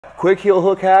quick heel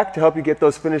hook hack to help you get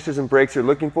those finishes and breaks you're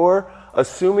looking for.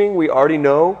 Assuming we already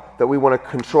know that we want to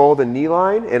control the knee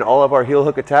line in all of our heel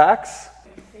hook attacks.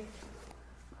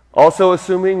 Also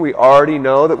assuming we already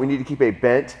know that we need to keep a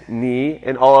bent knee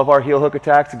in all of our heel hook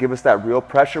attacks to give us that real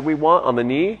pressure we want on the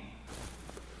knee.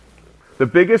 The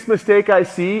biggest mistake I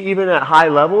see, even at high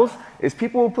levels, is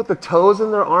people will put the toes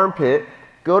in their armpit,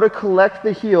 go to collect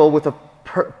the heel with a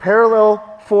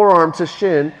parallel forearm to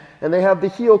shin, and they have the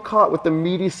heel caught with the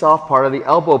meaty soft part of the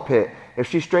elbow pit. If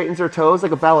she straightens her toes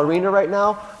like a ballerina right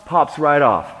now, pops right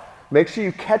off. Make sure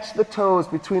you catch the toes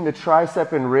between the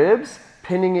tricep and ribs,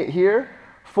 pinning it here,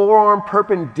 forearm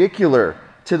perpendicular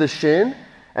to the shin,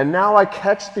 and now I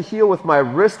catch the heel with my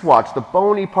wristwatch, the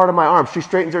bony part of my arm. She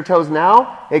straightens her toes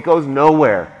now, it goes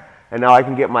nowhere. And now I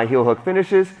can get my heel hook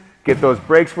finishes, get those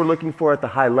breaks we're looking for at the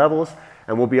high levels,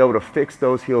 and we'll be able to fix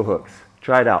those heel hooks.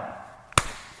 Try it out.